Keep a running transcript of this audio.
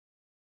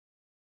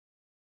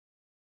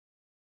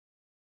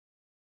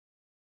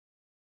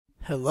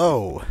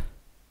Hello,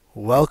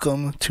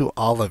 welcome to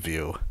all of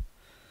you.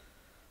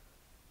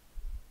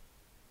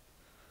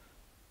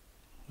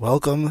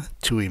 Welcome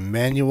to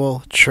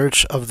Emmanuel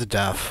Church of the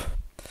Deaf.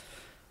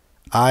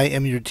 I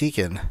am your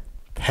Deacon,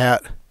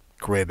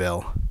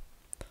 Graybill.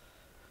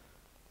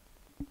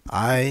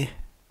 I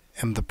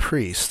am the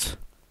priest,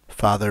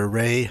 Father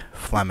Ray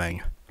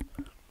Fleming.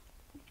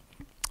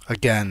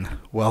 Again,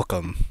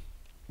 welcome.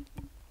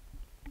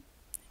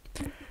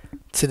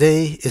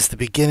 Today is the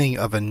beginning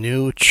of a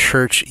new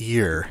church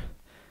year.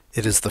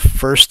 It is the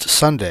first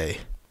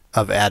Sunday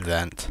of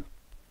Advent.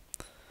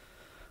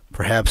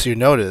 Perhaps you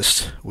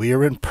noticed we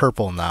are in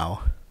purple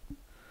now.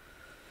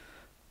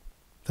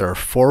 There are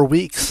 4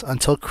 weeks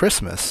until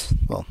Christmas.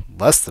 Well,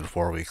 less than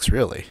 4 weeks,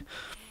 really.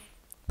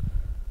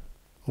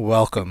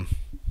 Welcome.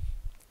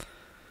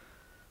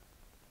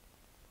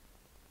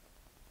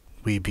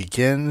 We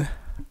begin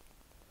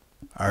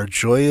our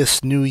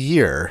joyous new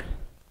year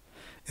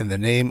in the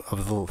name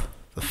of the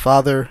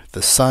Father,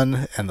 the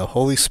Son, and the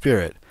Holy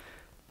Spirit.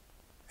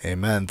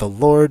 Amen. The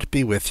Lord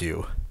be with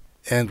you,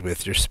 and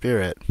with your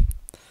spirit.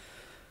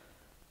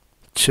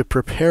 To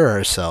prepare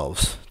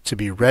ourselves to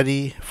be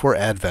ready for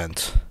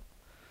Advent,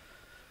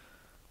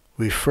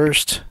 we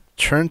first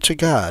turn to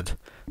God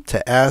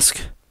to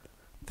ask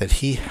that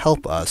He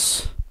help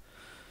us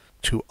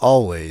to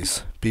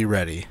always be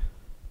ready.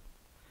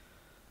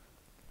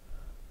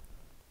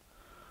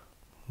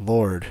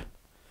 Lord,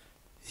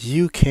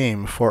 You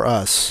came for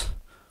us.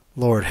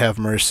 Lord, have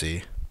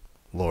mercy.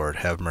 Lord,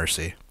 have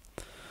mercy.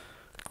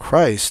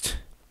 Christ,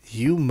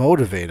 You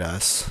motivate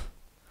us.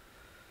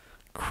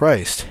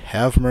 Christ,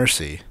 have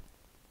mercy.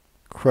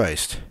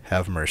 Christ,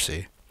 have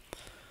mercy.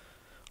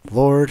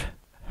 Lord,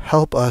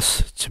 help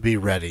us to be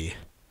ready.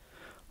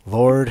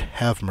 Lord,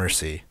 have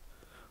mercy.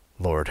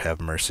 Lord,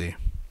 have mercy.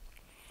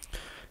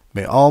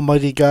 May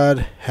Almighty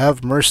God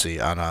have mercy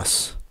on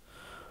us,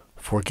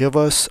 forgive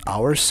us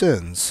our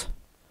sins,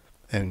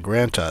 and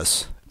grant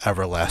us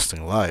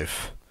everlasting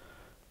life.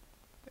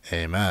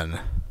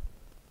 Amen.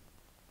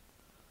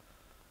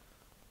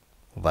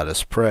 Let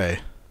us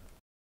pray.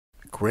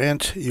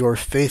 Grant Your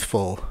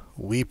faithful,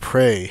 we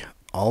pray,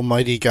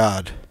 Almighty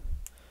God,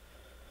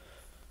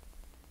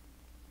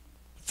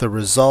 the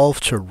resolve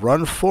to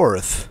run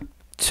forth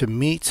to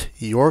meet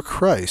Your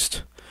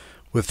Christ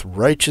with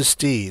righteous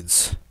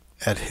deeds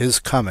at His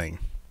coming,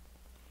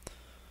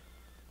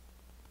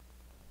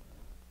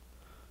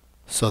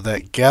 so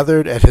that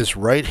gathered at His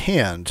right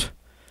hand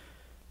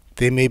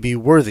they may be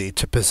worthy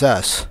to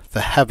possess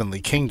the heavenly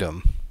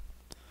kingdom.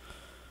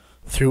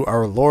 Through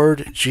our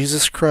Lord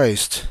Jesus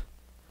Christ,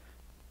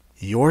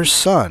 Your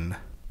Son,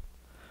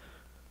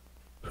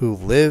 who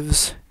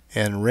lives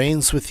and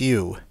reigns with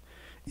You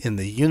in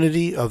the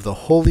unity of the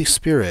Holy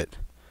Spirit,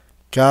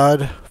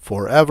 God,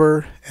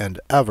 forever and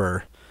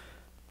ever.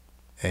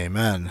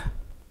 Amen.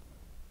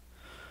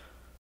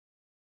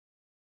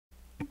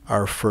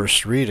 Our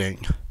first reading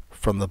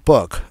from the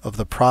book of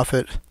the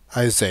prophet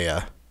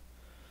Isaiah.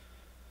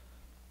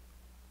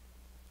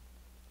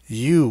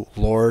 You,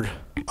 Lord,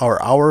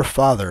 are our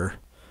Father,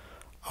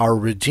 our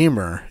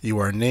Redeemer. You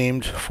are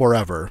named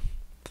forever.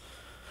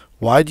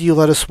 Why do You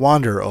let us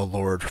wander, O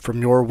Lord,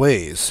 from Your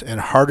ways, and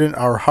harden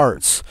our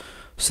hearts,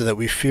 so that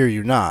we fear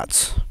You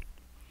not?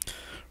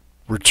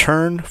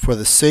 Return for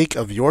the sake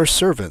of Your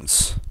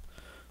servants,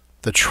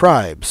 the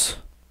tribes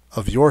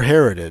of Your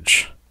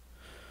heritage.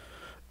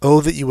 Oh,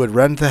 that You would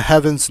rend the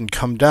heavens and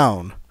come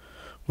down,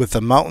 with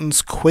the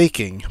mountains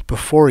quaking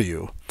before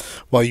You,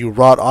 while You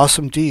wrought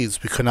awesome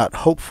deeds we could not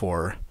hope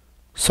for,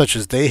 such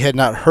as they had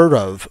not heard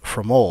of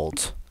from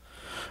old.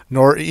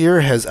 Nor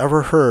ear has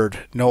ever heard,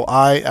 no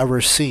eye ever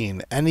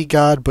seen, any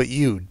God but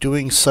You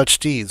doing such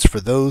deeds for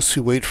those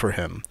who wait for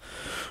Him.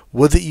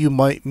 Would that You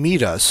might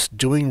meet us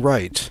doing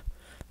right,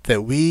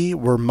 that we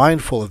were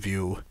mindful of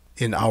You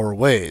in our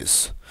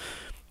ways.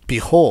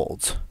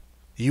 Behold,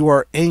 You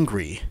are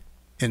angry,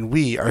 and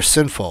we are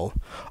sinful.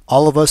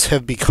 All of us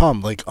have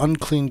become like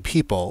unclean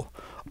people.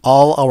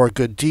 All our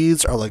good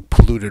deeds are like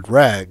polluted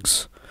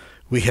rags.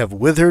 We have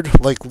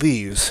withered like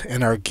leaves,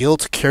 and our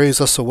guilt carries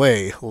us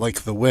away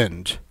like the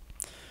wind.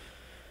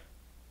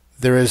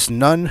 There is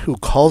none who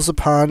calls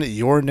upon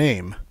Your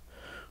name,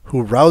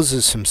 who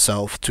rouses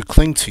himself to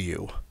cling to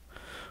You.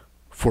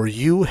 For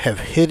You have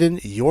hidden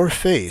Your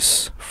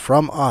face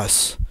from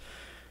us,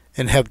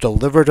 and have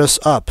delivered us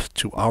up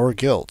to our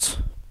guilt.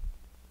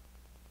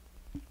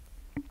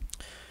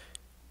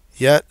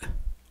 Yet,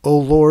 O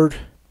Lord,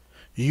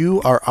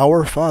 You are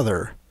our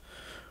Father.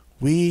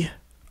 We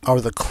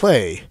are the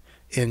clay,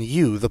 and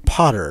You the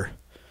potter.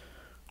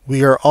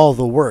 We are all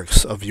the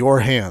works of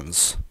Your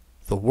hands.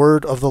 The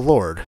word of the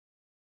Lord.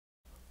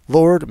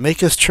 Lord,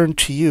 make us turn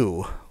to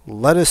You.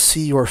 Let us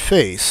see Your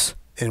face,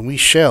 and we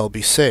shall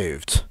be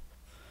saved.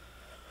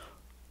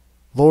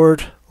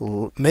 Lord,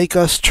 make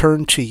us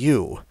turn to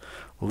You.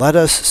 Let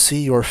us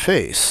see Your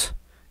face,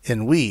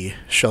 and we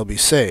shall be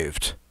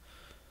saved.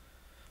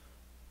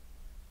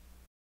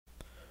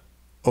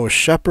 O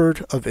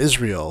Shepherd of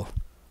Israel,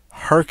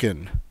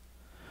 hearken.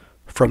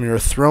 From Your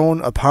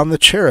throne upon the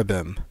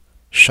cherubim,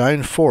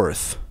 shine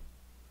forth,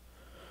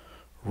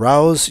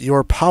 rouse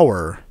your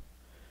power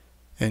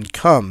and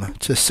come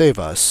to save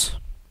us.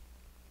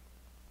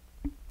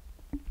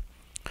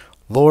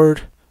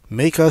 Lord,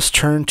 make us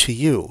turn to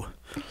you.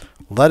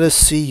 Let us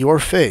see your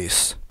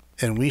face,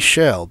 and we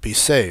shall be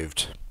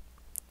saved.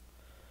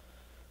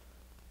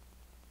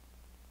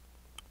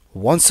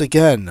 Once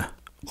again,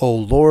 O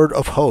Lord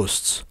of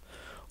hosts,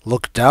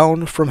 look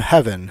down from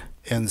heaven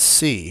and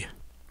see.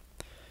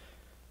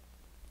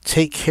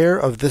 Take care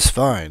of this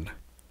vine,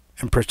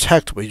 and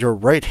protect what your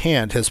right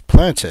hand has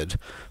planted,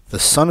 the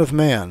Son of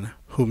Man,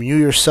 whom you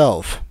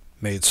yourself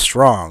made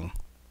strong.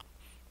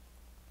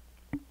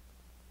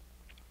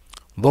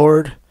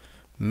 Lord,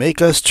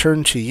 make us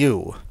turn to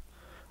you.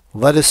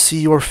 Let us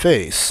see your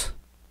face,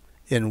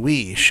 and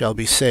we shall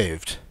be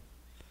saved.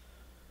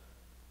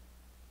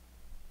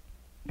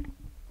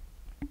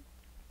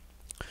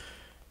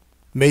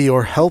 May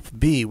your help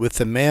be with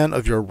the man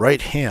of your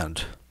right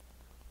hand,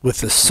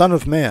 with the Son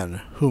of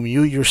Man, whom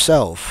you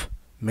yourself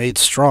made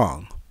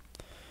strong.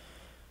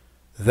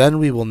 Then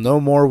we will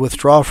no more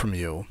withdraw from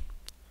you.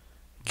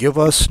 Give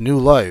us new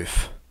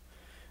life,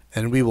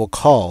 and we will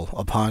call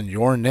upon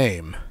your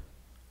name.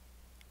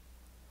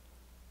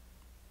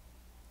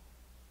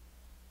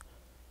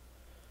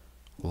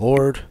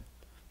 Lord,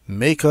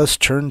 make us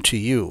turn to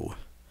you.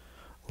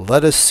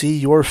 Let us see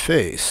your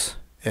face,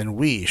 and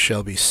we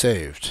shall be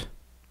saved.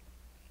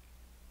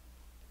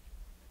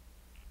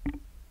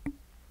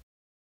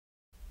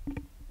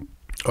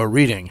 A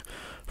reading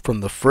from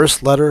the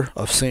first letter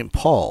of St.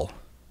 Paul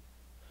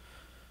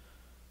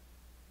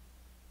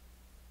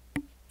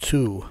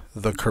to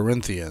the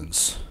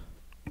Corinthians.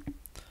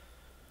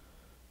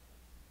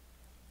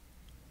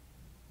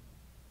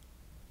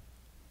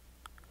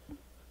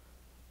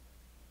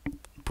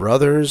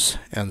 Brothers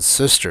and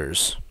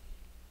sisters,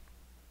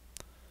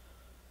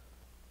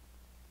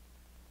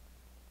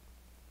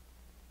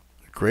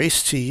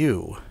 grace to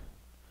you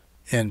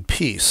and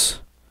peace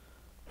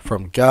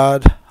from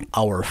God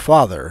our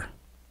Father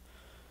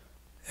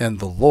and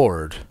the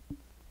Lord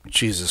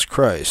Jesus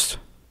Christ.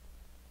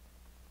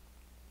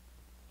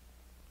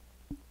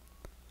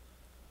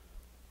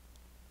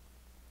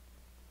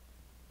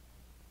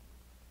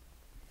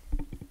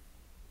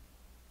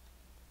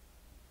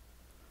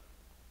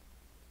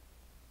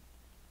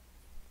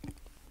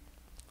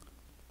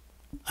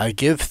 I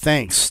give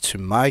thanks to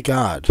my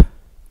God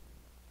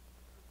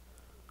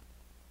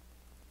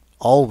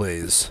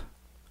always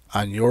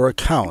on your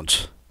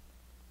account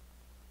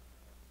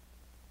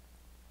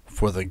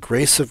for the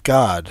grace of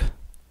God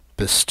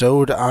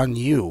bestowed on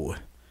you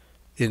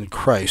in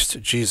Christ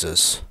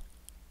Jesus.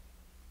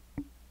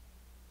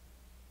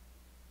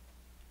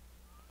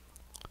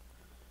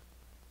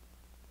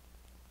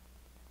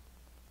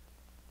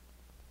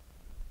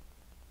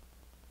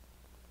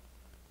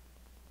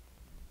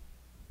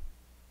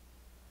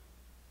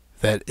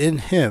 That in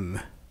him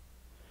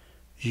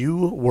you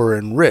were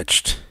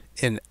enriched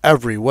in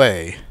every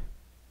way,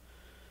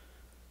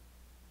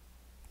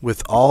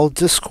 with all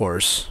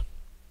discourse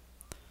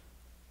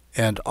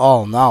and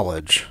all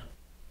knowledge,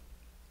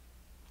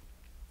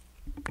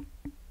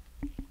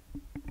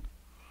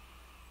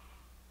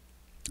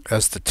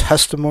 as the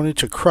testimony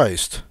to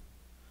Christ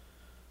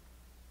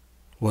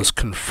was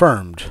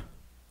confirmed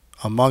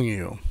among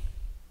you.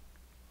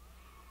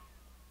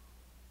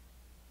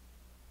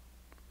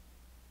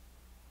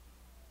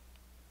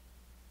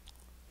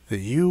 That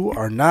you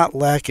are not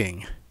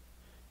lacking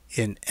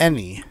in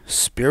any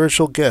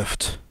spiritual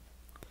gift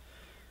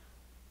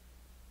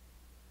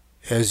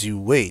as you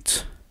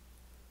wait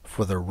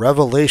for the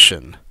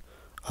revelation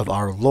of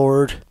our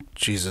Lord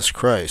Jesus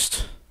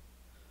Christ.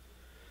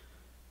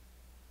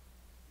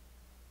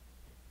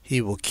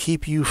 He will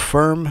keep you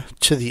firm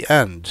to the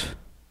end,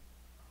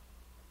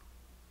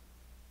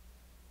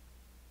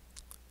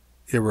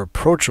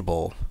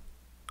 irreproachable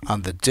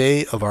on the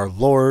day of our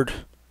Lord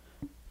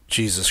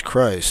Jesus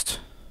Christ.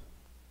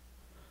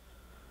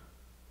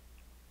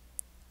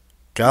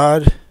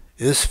 God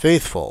is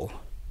faithful,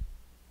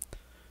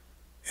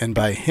 and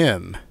by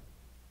him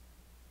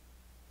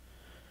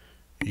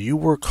you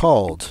were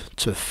called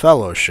to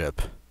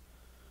fellowship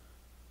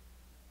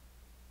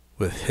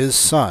with his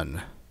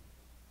Son,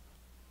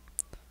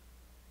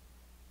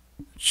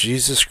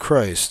 Jesus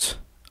Christ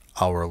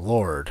our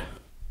Lord.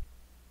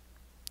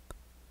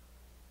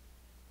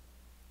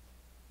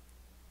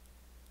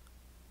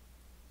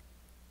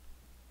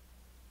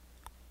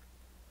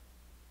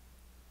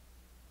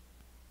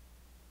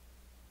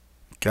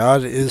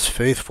 God is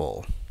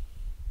faithful,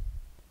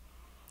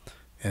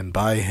 and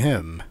by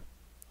him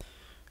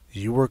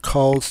you were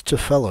called to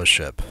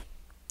fellowship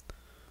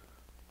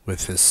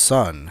with his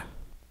Son,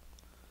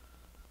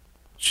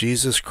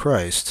 Jesus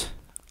Christ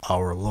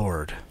our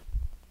Lord.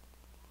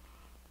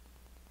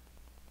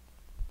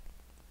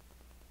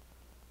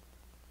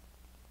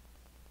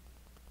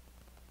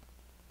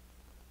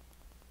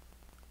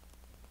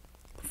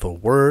 The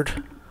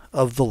word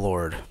of the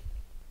Lord.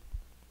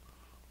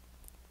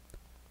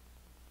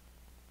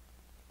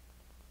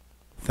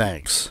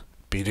 Thanks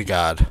be to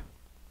God.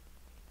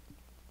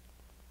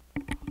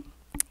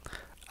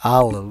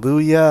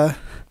 Hallelujah.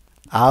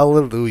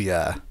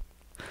 Alleluia.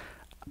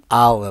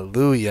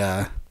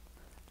 Alleluia.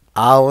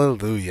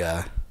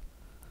 Alleluia.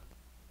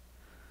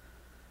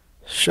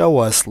 Show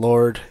us,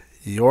 Lord,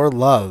 your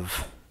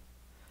love,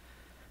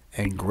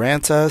 and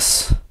grant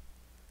us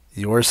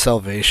your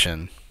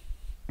salvation.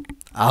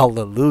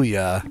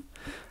 Alleluia.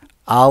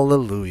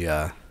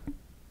 Alleluia.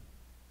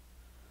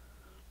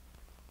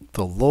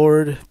 The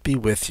Lord be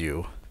with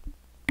you,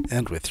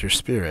 and with your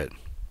spirit.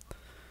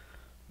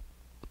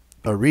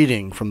 A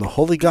reading from the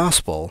Holy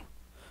Gospel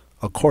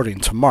according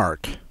to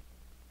Mark.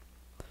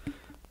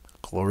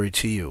 Glory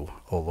to you,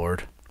 O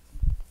Lord.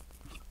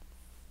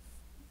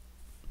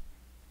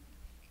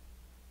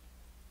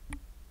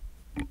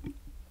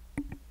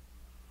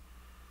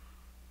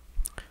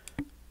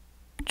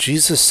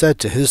 Jesus said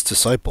to his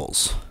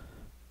disciples,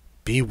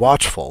 "Be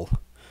watchful,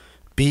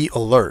 be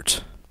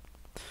alert.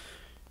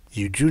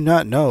 You do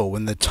not know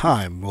when the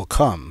time will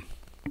come.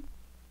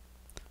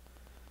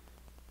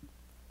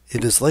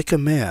 It is like a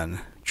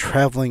man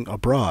traveling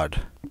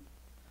abroad.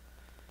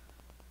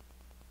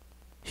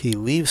 He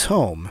leaves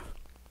home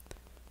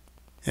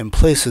and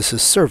places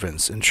his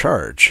servants in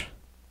charge,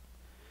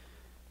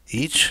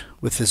 each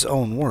with his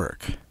own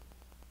work,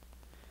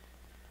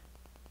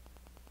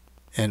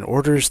 and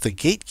orders the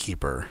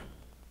gatekeeper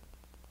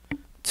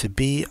to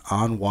be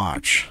on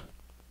watch.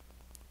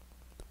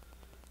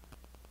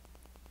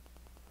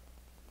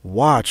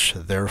 Watch,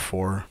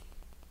 therefore.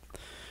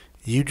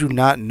 You do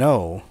not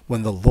know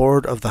when the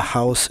Lord of the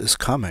house is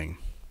coming,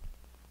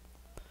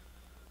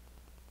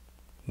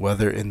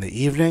 whether in the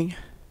evening,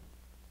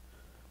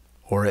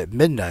 or at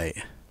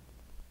midnight,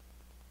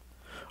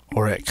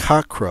 or at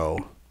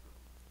cockcrow,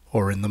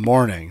 or in the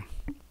morning.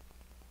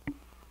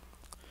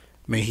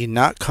 May he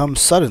not come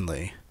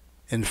suddenly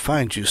and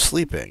find you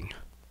sleeping.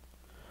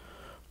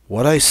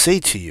 What I say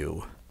to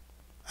you,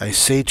 I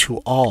say to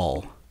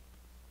all,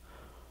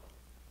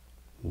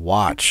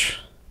 watch."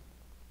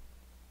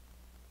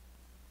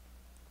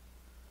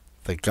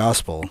 The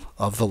Gospel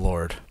of the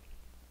Lord.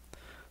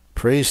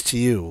 Praise to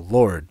you,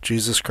 Lord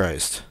Jesus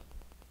Christ.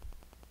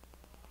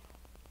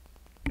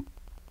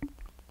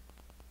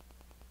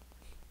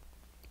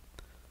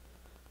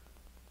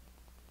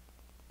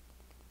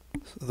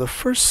 The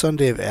first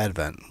Sunday of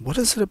Advent, what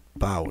is it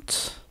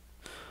about?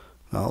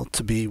 Well,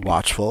 to be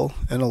watchful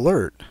and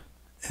alert,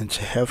 and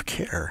to have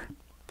care.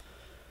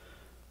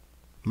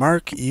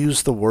 Mark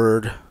used the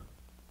word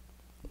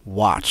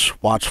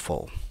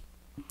watchful,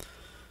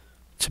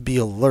 to be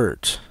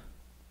alert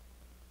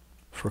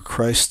for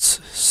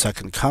Christ's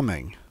second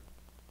coming,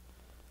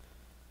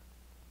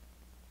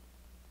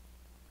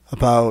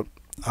 about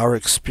our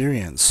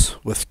experience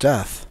with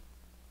death,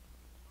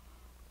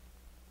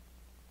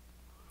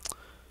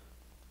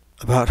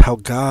 about how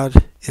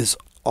God is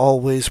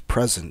always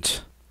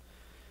present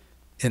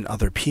in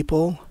other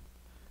people,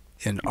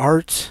 in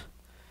art,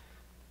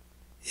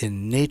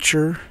 in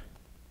nature,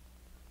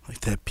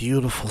 like that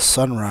beautiful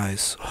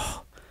sunrise.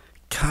 Oh,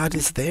 God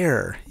is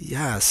there,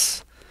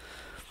 yes.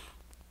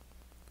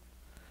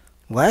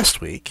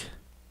 Last week,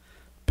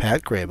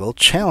 Pat Graybill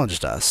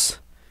challenged us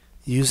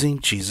using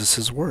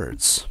Jesus'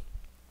 words.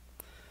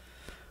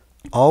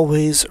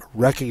 Always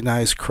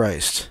recognize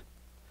Christ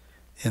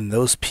in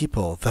those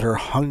people that are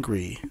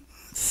hungry,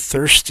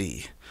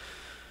 thirsty,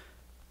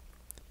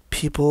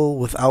 people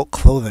without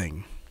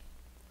clothing,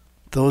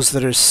 those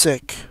that are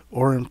sick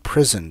or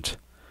imprisoned.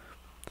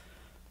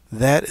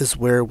 That is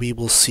where we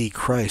will see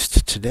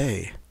Christ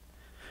today.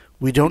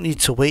 We don't need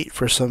to wait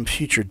for some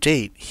future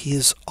date. He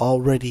is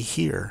already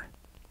here.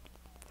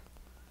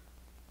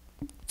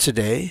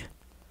 Today,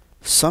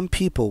 some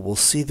people will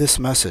see this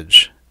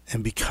message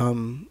and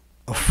become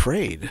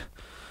afraid.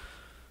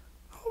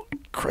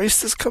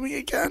 Christ is coming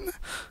again?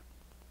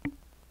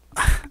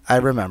 I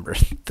remember.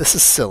 This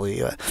is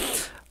silly.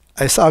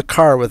 I saw a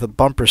car with a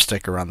bumper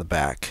sticker on the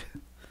back.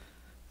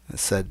 It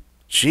said,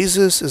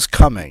 "Jesus is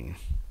coming."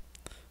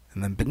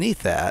 And then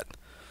beneath that,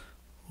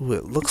 "Ooh,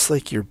 it looks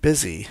like you're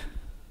busy."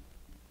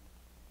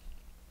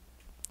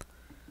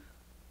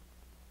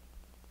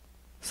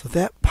 So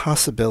that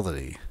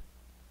possibility,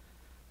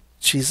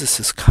 Jesus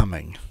is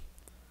coming,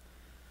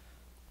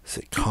 is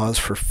it cause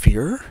for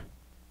fear?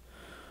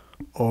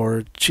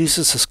 Or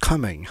Jesus is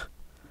coming,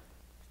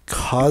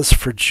 cause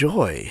for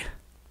joy?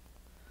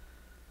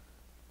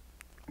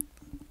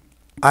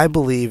 I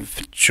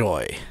believe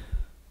joy.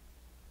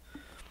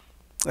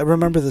 I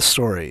remember the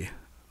story.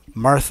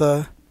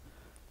 Martha,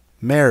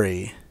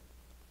 Mary,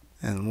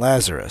 and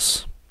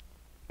Lazarus.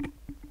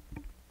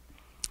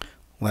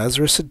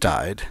 Lazarus had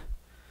died,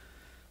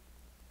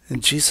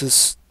 and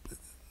Jesus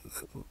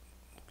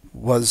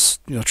was,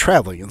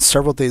 traveling, and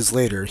several days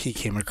later he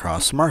came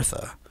across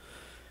Martha.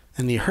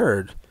 And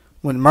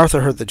when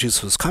Martha heard that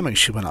Jesus was coming,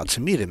 she went out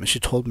to meet him, and she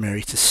told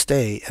Mary to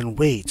stay and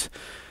wait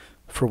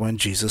for when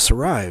Jesus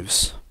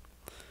arrives.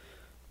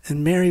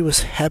 And Mary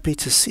was happy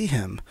to see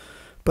him,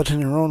 but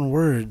in her own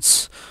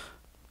words,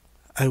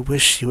 "I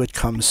wish you had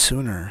come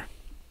sooner."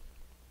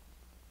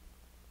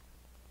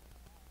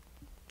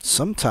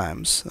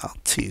 Sometimes, I'll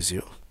tease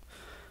you,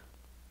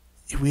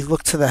 We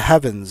look to the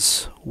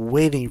heavens,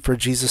 waiting for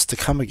Jesus to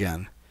come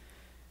again.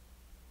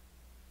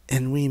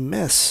 And we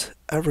miss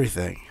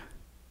everything.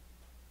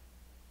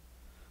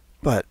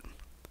 But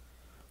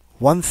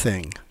one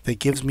thing that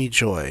gives me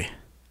joy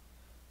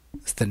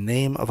is the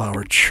name of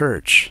our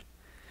church,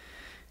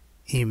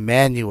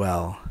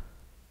 Emmanuel,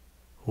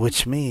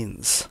 which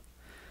means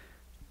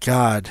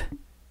God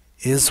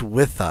is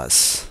with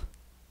us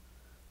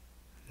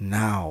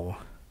now.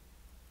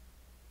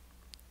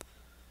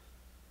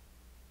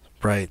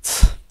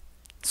 Right.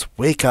 Let's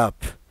wake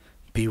up,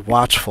 be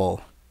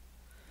watchful.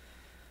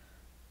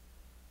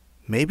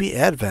 Maybe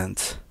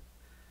Advent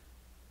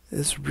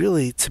is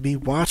really to be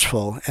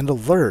watchful and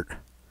alert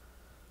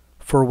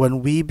for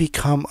when we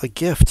become a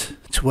gift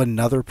to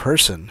another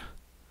person.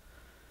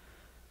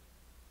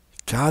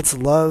 God's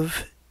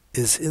love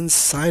is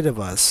inside of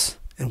us,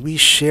 and we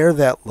share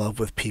that love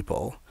with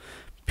people.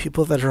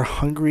 People that are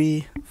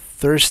hungry,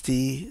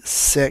 thirsty,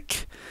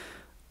 sick,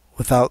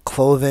 without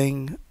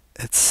clothing,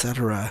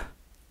 etc.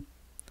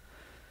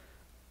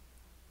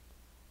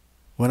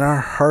 When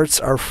our hearts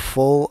are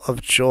full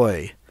of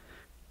joy,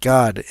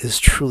 God is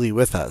truly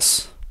with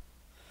us.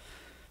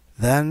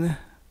 Then,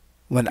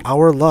 when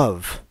our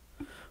love,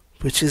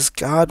 which is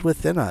God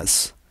within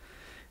us,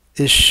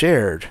 is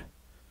shared,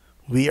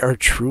 we are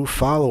true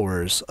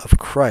followers of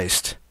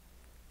Christ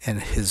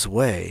and His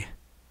way.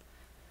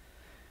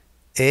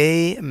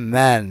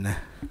 Amen.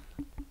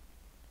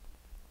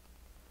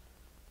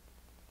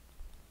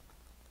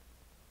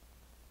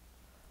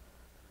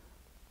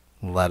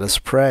 Let us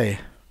pray.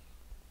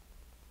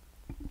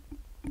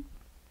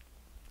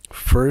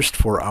 First,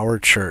 for our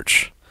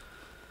church,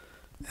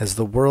 as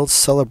the world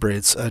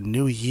celebrates a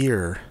new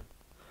year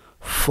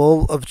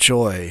full of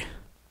joy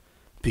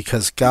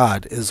because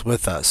God is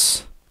with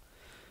us,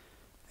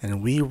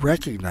 and we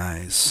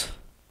recognize.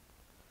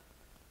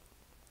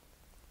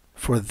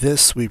 For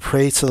this we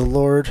pray to the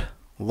Lord.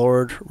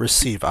 Lord,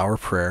 receive our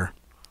prayer.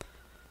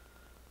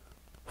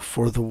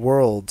 For the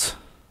world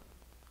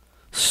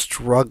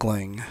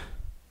struggling,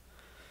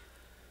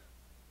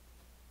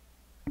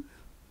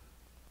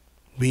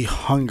 we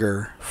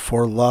hunger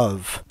for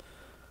love,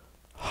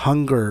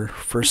 hunger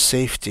for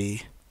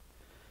safety,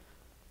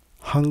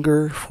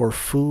 hunger for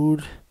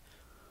food,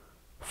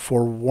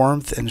 for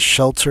warmth and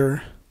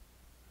shelter.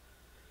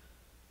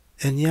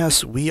 And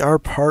yes, we are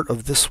part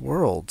of this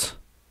world.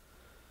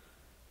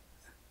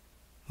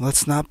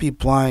 Let's not be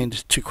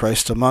blind to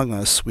Christ among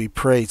us. We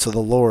pray to the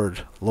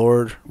Lord.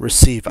 Lord,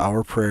 receive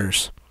our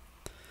prayers.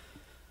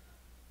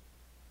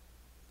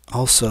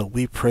 Also,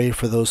 we pray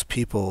for those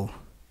people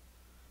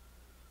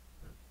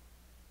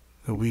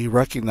that we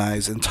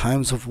recognize in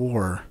times of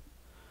war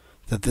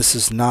that this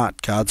is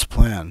not God's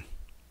plan.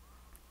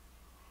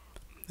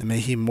 And may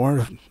He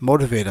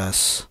motivate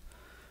us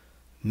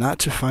not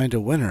to find a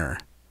winner,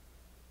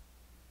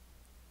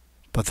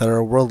 but that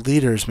our world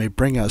leaders may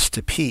bring us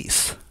to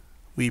peace.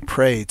 We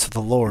pray to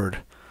the Lord.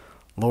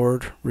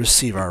 Lord,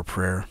 receive our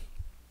prayer.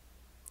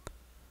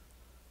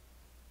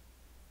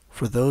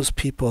 For those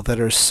people that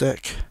are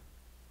sick,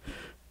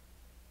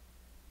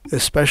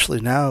 especially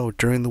now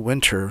during the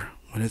winter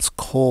when it's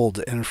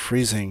cold and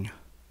freezing.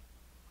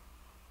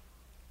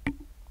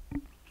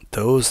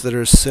 Those that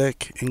are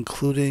sick,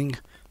 including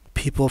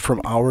people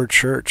from our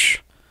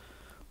church,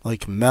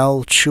 like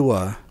Mel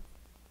Chua,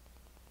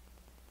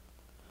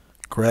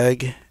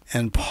 Greg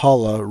and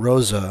Paula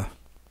Rosa,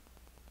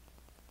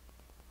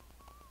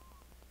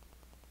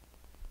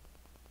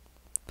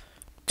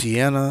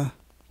 Deanna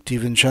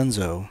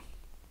DiVincenzo,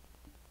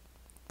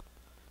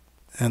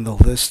 and the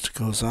list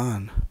goes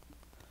on.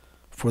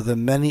 For the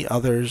many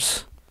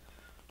others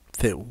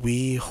that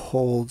we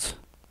hold,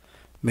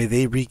 may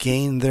they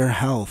regain their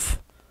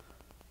health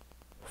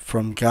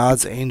from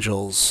God's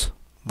angels,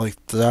 like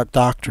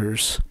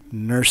doctors,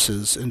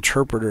 nurses,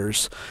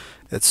 interpreters,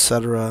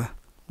 etc.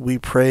 We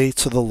pray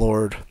to the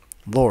Lord.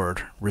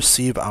 Lord,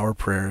 receive our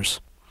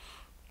prayers.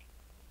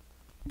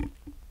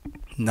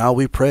 Now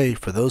we pray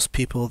for those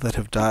people that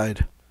have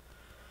died,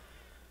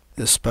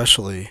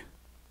 especially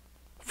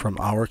from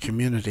our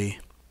community.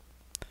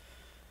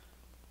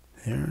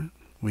 Here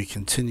we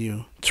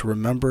continue to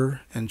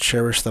remember and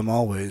cherish them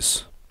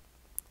always.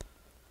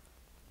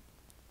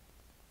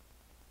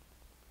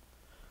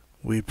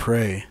 We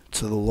pray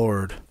to the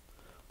Lord.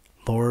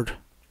 Lord,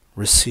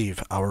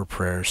 receive our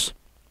prayers.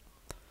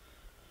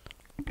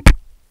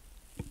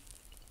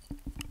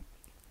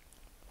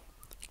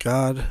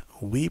 God,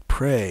 we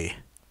pray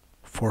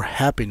for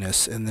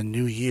happiness in the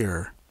new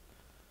year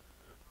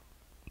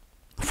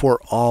for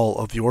all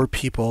of your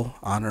people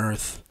on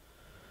earth,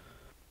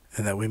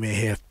 and that we may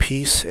have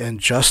peace and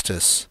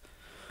justice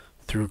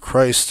through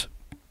Christ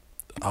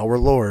our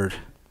Lord.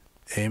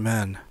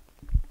 Amen.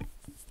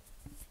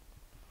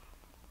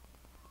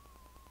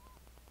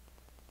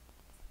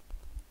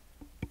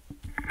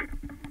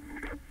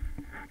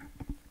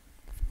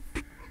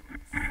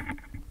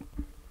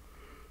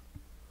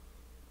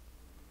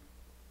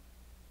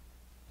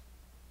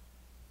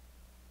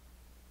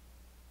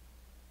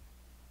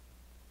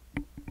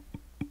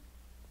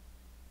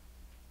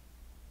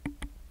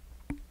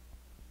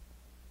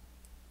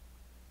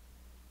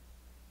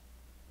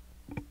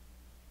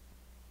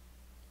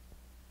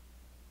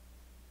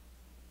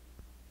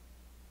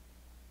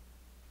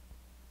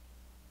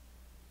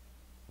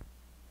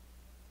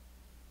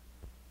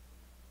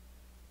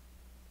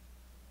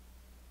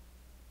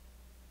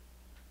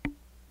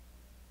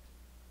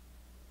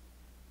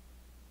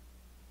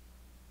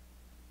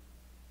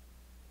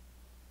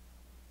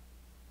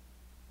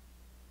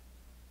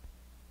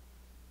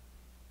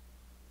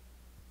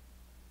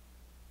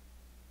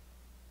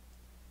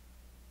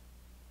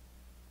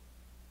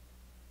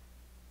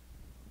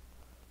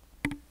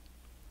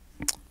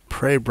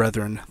 pray,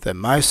 brethren, that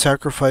my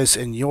sacrifice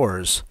and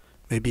yours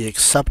may be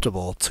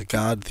acceptable to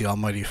God the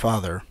Almighty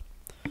Father.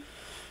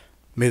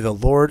 May the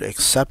Lord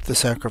accept the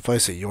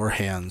sacrifice at your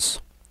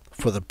hands,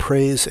 for the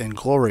praise and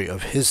glory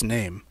of his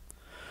name,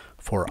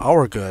 for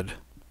our good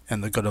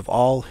and the good of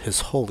all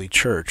his holy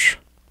church.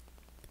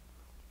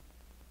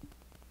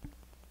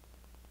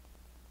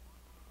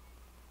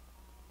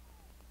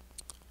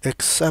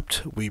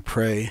 Accept, we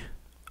pray,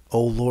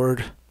 O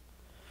Lord,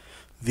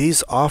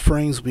 these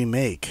offerings we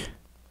make,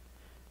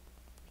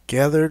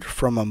 gathered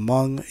from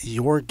among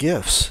your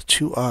gifts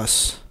to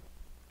us,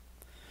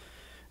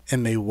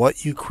 and may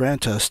what you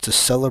grant us to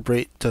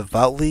celebrate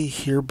devoutly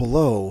here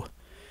below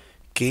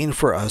gain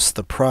for us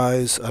the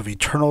prize of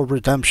eternal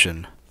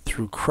redemption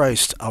through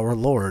Christ our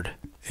Lord.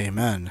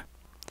 Amen.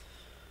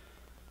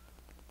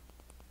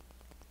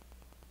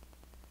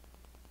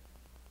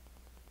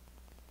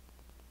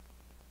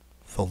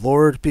 The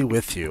Lord be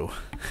with you,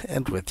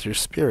 and with your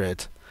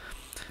spirit.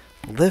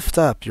 Lift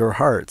up your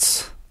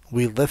hearts.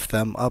 We lift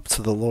them up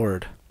to the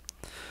Lord.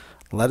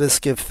 Let us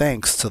give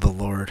thanks to the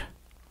Lord.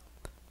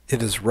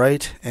 It is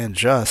right and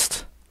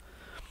just.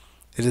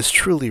 It is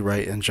truly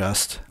right and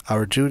just,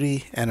 our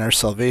duty and our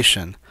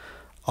salvation,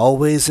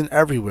 always and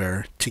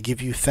everywhere to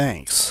give you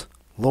thanks,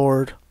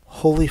 Lord,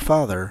 Holy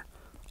Father,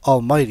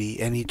 Almighty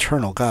and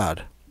eternal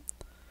God.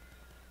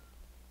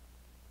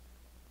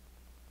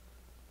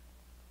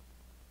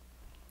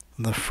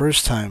 The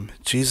first time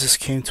Jesus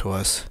came to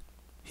us,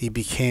 he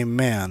became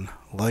man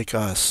like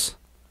us,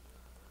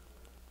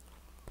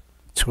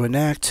 to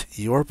enact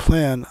your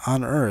plan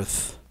on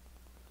earth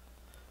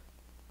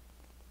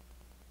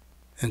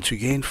and to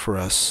gain for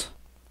us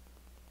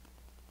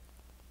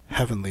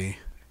heavenly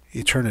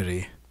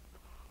eternity.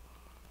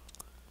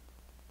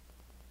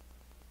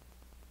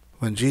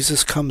 When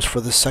Jesus comes for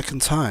the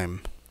second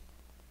time,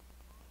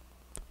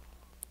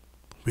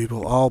 we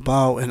will all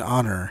bow in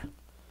honor,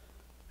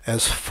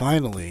 as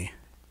finally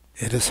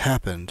it has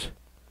happened,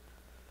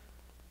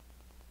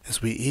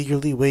 as we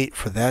eagerly wait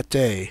for that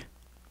day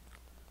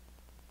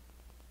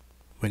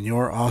when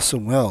your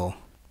awesome will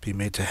be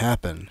made to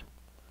happen,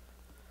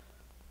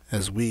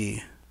 as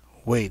we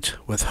wait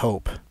with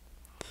hope.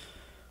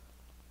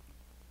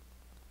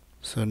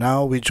 So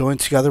now we join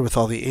together with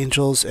all the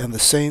angels and the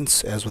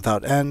saints, as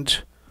without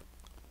end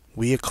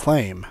we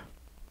acclaim,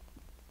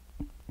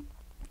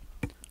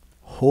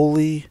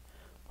 Holy,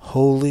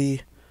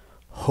 holy,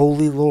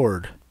 holy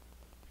Lord,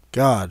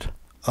 God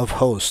of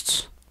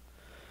hosts.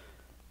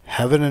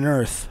 Heaven and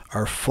earth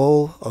are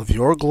full of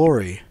your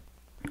glory.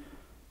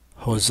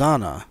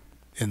 Hosanna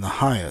in the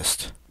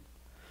highest.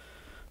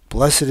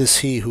 Blessed is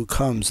he who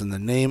comes in the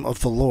name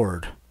of the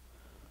Lord.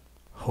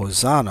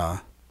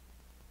 Hosanna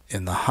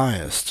in the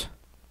highest.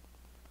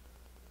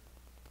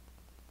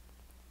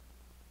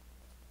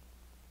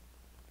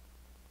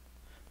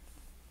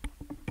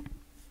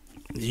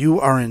 You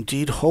are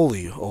indeed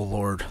holy, O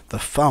Lord, the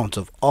fount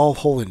of all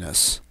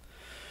holiness.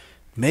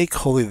 Make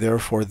holy,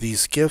 therefore,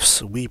 these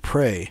gifts, we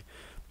pray,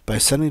 by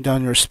sending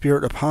down your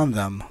Spirit upon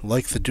them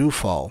like the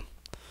dewfall,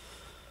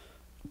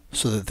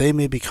 so that they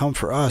may become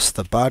for us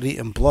the body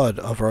and blood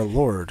of our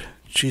Lord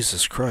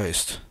Jesus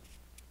Christ.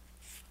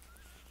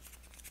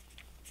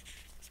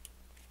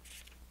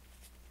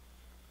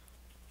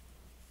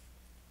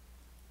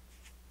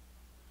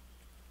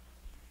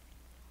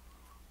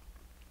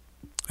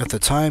 At the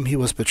time he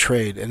was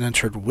betrayed and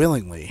entered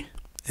willingly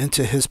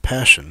into his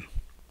passion,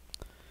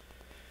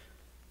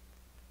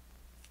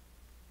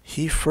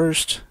 he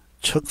first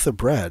took the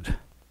bread,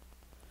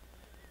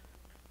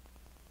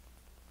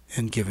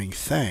 and giving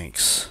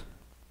thanks,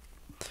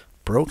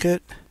 broke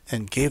it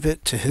and gave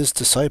it to his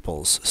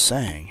disciples,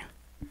 saying,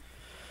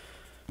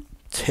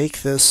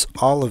 Take this,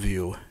 all of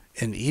you,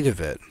 and eat of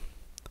it,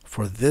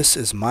 for this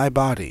is my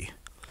body,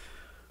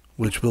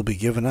 which will be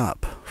given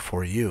up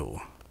for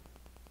you.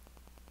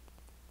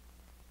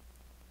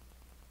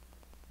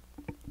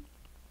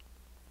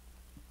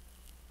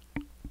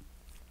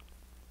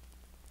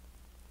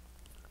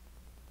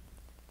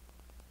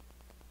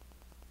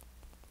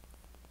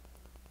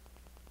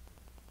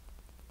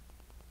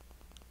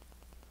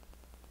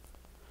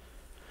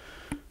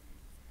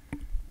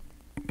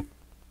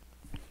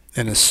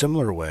 In a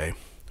similar way,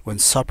 when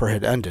supper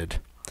had ended,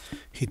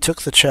 he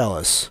took the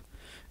chalice,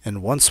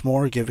 and once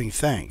more giving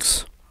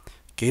thanks,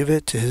 gave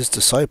it to his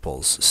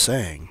disciples,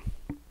 saying,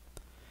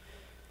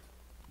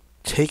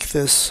 Take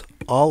this,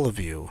 all of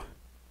you,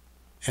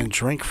 and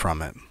drink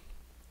from it,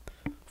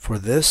 for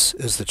this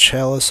is the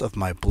chalice of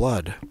my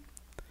blood,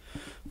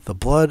 the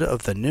blood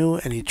of the new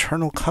and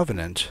eternal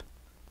covenant,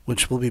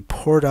 which will be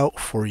poured out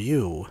for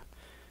you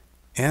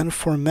and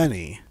for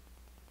many,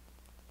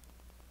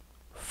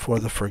 for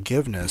the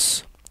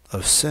forgiveness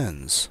of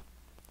sins.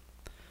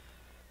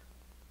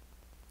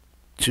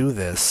 Do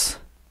this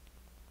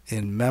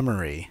in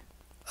memory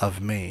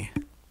of me.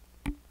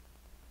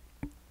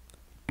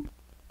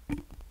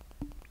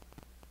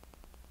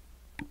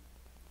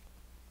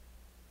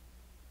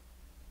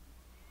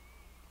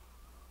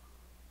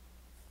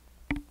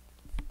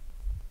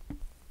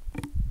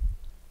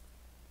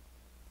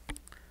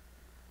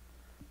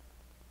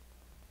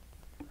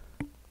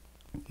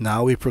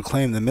 Now we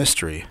proclaim the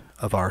mystery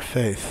of our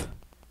faith.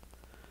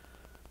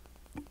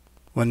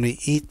 When we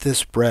eat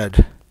this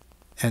bread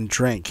and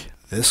drink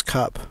this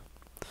cup,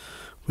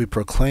 we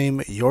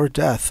proclaim your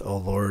death, O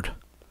Lord,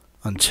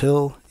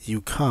 until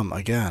you come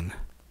again.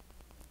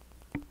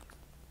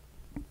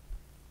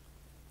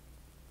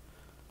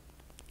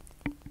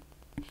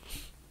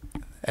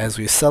 As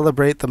we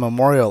celebrate the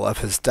memorial of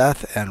his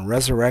death and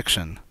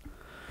resurrection,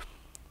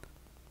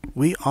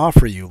 we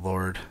offer you,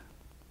 Lord,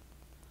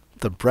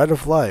 the bread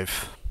of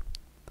life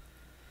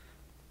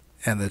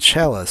and the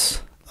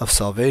chalice of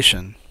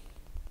salvation,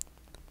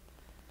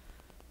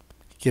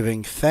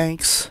 giving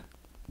thanks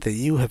that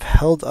you have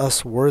held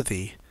us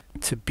worthy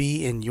to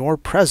be in your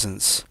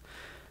presence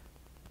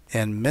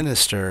and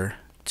minister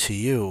to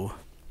you.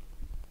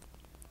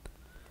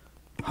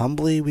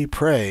 Humbly we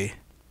pray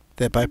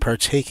that by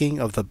partaking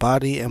of the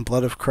body and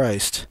blood of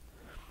Christ,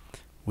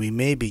 we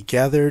may be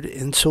gathered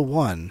into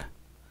one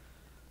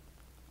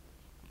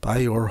by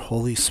your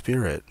Holy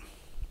Spirit.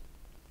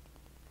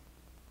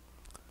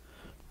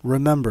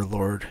 Remember,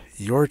 Lord,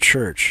 your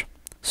church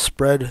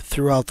spread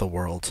throughout the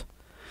world,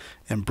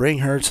 and bring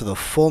her to the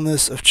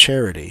fullness of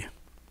charity,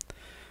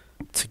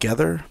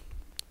 together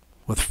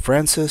with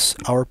Francis,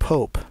 our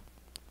Pope,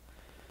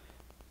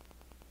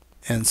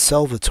 and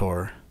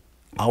Salvator,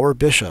 our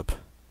Bishop,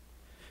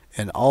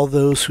 and all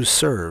those who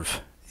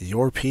serve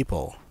your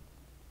people.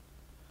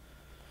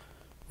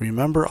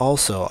 Remember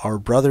also our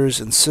brothers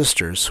and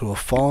sisters who have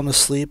fallen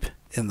asleep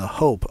in the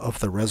hope of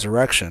the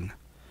resurrection,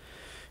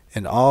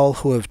 and all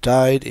who have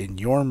died in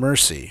your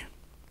mercy.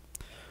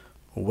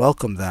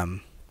 Welcome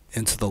them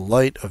into the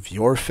light of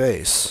your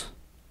face.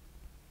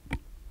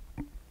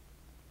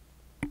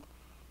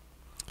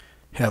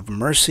 Have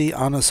mercy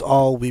on us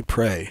all, we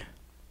pray,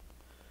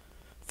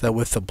 that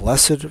with the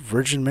Blessed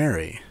Virgin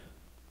Mary,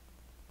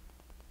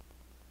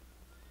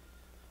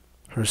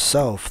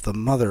 herself the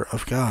Mother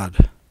of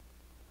God,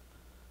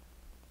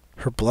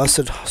 her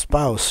blessed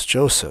spouse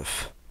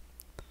Joseph,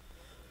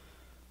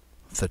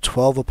 the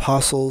 12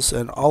 apostles,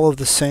 and all of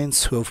the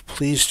saints who have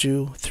pleased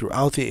you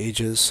throughout the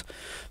ages,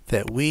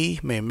 that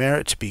we may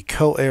merit to be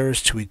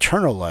co-heirs to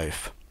eternal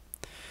life,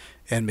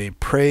 and may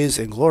praise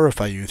and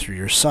glorify you through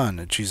your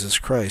Son, Jesus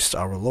Christ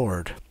our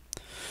Lord.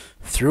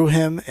 Through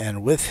him,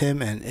 and with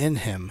him, and in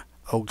him,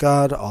 O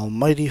God,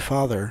 Almighty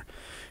Father,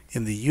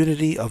 in the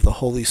unity of the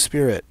Holy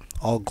Spirit,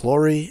 all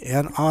glory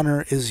and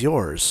honor is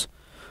yours,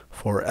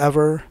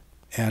 forever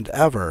and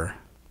ever.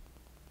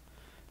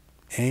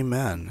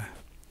 Amen.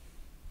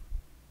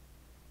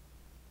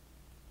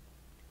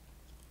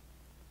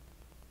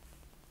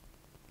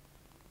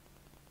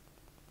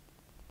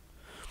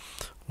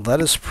 Let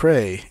us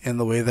pray in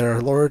the way that our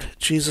Lord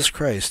Jesus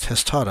Christ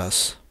has taught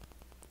us.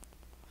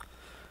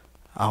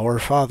 Our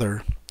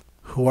Father,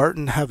 who art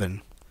in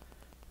heaven,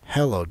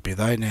 hallowed be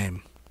thy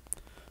name.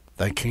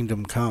 Thy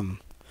kingdom come,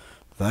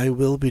 thy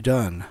will be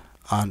done,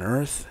 on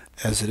earth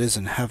as it is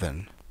in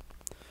heaven.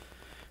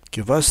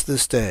 Give us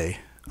this day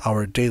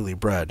our daily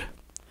bread,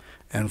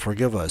 and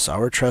forgive us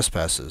our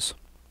trespasses,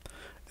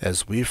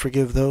 as we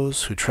forgive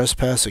those who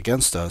trespass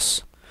against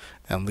us.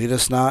 And lead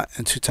us not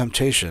into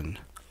temptation,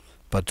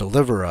 but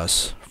deliver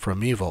us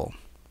from evil.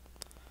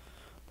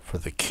 For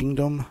the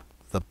kingdom,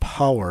 the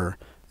power,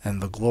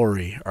 and the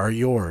glory are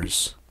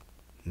yours,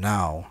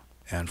 now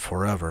and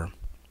forever.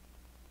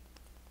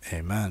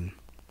 Amen.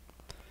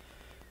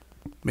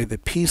 May the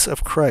peace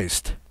of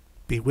Christ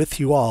be with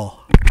you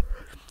all,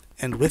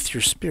 and with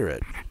your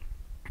spirit.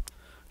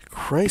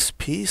 Christ's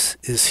peace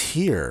is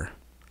here.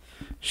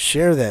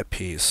 Share that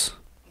peace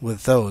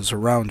with those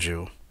around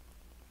you.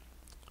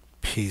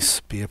 Peace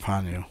be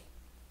upon you.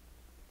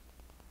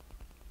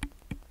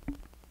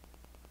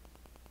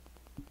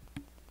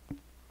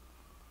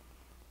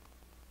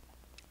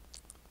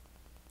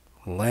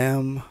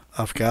 Lamb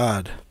of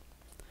God,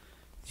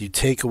 you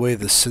take away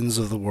the sins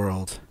of the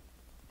world.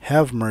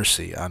 Have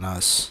mercy on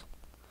us.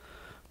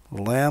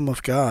 Lamb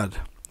of God,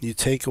 you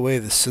take away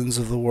the sins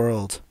of the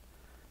world.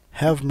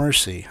 Have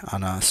mercy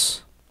on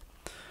us.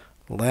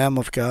 Lamb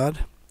of God,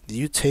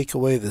 you take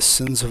away the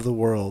sins of the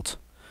world.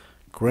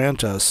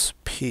 Grant us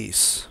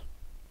peace.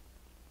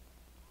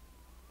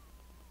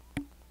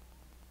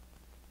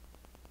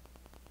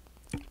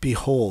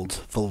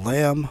 Behold the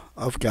Lamb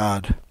of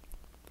God.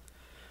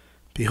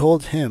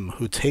 Behold him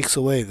who takes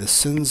away the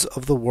sins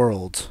of the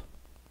world.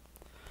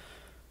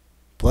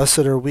 Blessed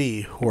are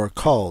we who are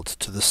called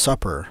to the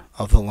supper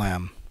of the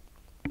Lamb.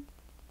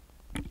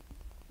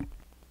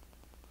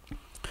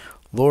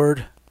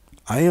 Lord,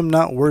 I am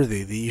not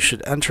worthy that you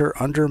should enter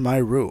under my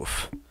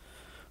roof,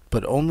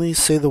 but only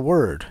say the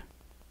word,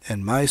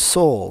 and my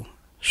soul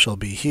shall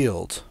be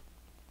healed.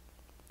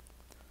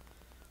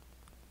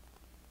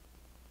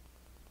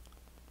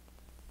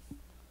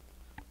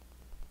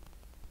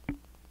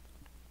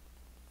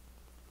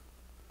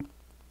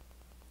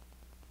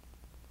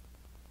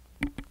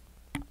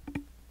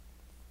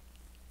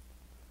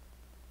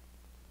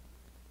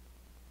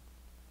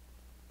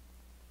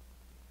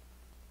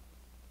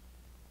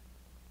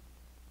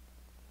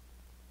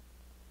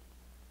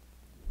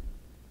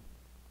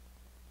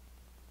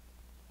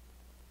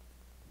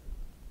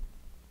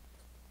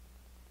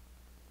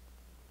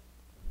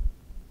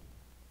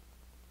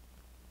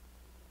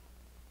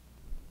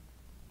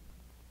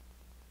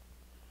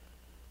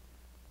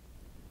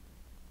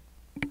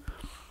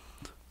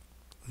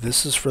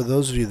 This is for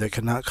those of you that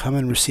cannot come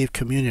and receive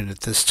communion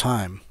at this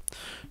time.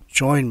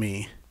 Join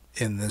me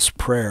in this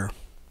prayer.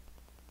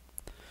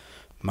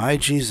 My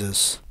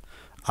Jesus,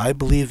 I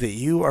believe that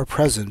you are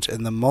present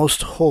in the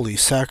most holy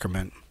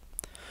sacrament.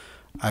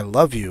 I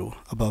love you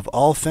above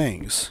all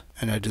things,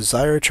 and I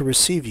desire to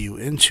receive you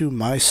into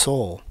my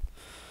soul.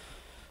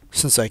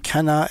 Since I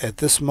cannot at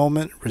this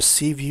moment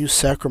receive you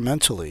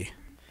sacramentally,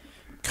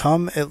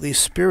 come at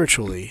least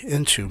spiritually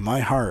into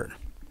my heart.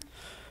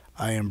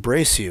 I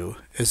embrace you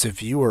as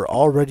if you were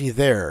already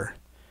there,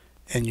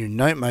 and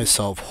unite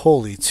myself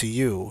wholly to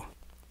you.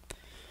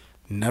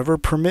 Never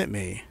permit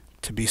me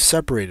to be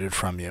separated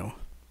from you.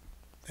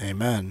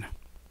 Amen.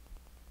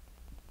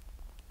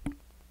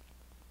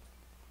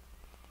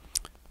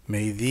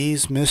 May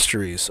these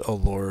mysteries, O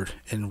Lord,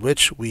 in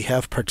which we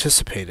have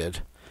participated,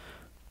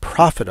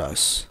 profit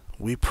us,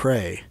 we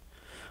pray,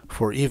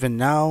 for even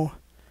now,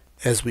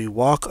 as we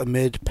walk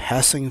amid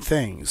passing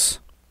things,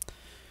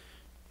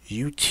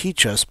 you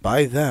teach us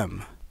by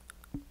them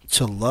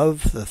to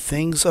love the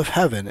things of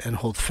heaven and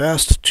hold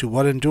fast to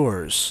what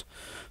endures.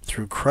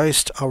 Through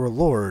Christ our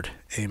Lord.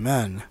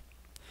 Amen.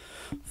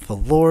 The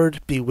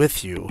Lord be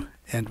with you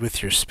and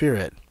with your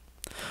spirit.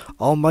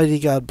 Almighty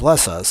God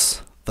bless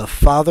us, the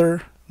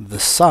Father, the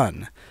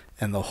Son,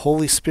 and the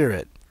Holy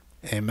Spirit.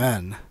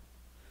 Amen.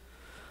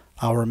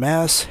 Our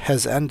Mass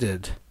has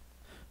ended.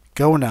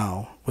 Go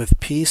now with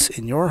peace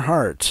in your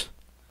heart,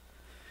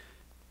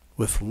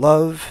 with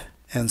love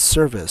and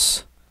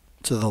service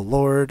to the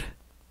Lord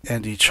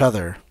and each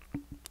other.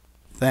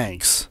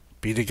 Thanks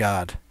be to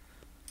God.